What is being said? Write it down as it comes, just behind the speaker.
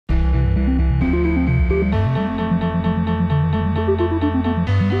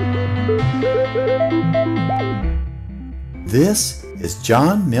This is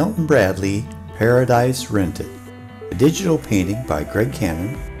John Milton-Bradley, Paradise Rented, a digital painting by Greg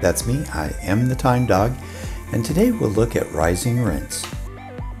Cannon. That's me, I am the Time Dog, and today we'll look at rising rents.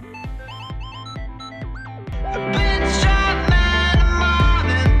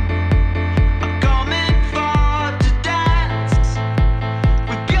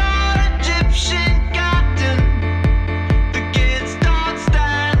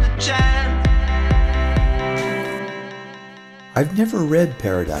 I've never read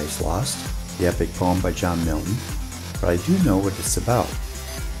Paradise Lost, the epic poem by John Milton, but I do know what it's about.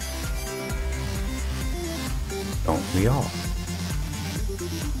 Don't we all?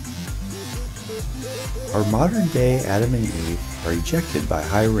 Our modern day Adam and Eve are ejected by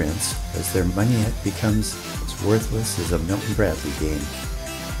high rents as their money becomes as worthless as a Milton-Bradley game.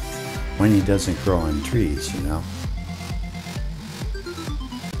 Money doesn't grow on trees, you know.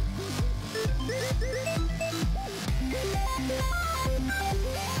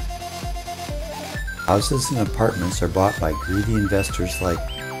 Houses and apartments are bought by greedy investors like,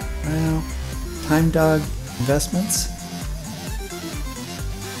 well, Time Dog Investments.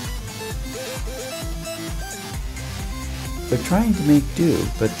 They're trying to make do,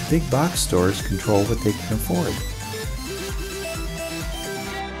 but the big box stores control what they can afford.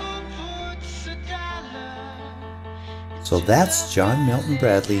 So that's John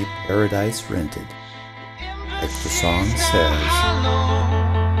Milton-Bradley, Paradise Rented. Like the song says.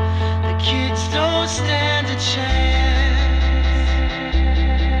 Kids don't stand a chance.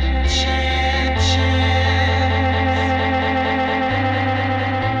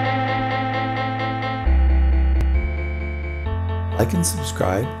 Like and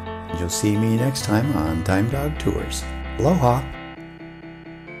subscribe, and you'll see me next time on Time Dog Tours. Aloha!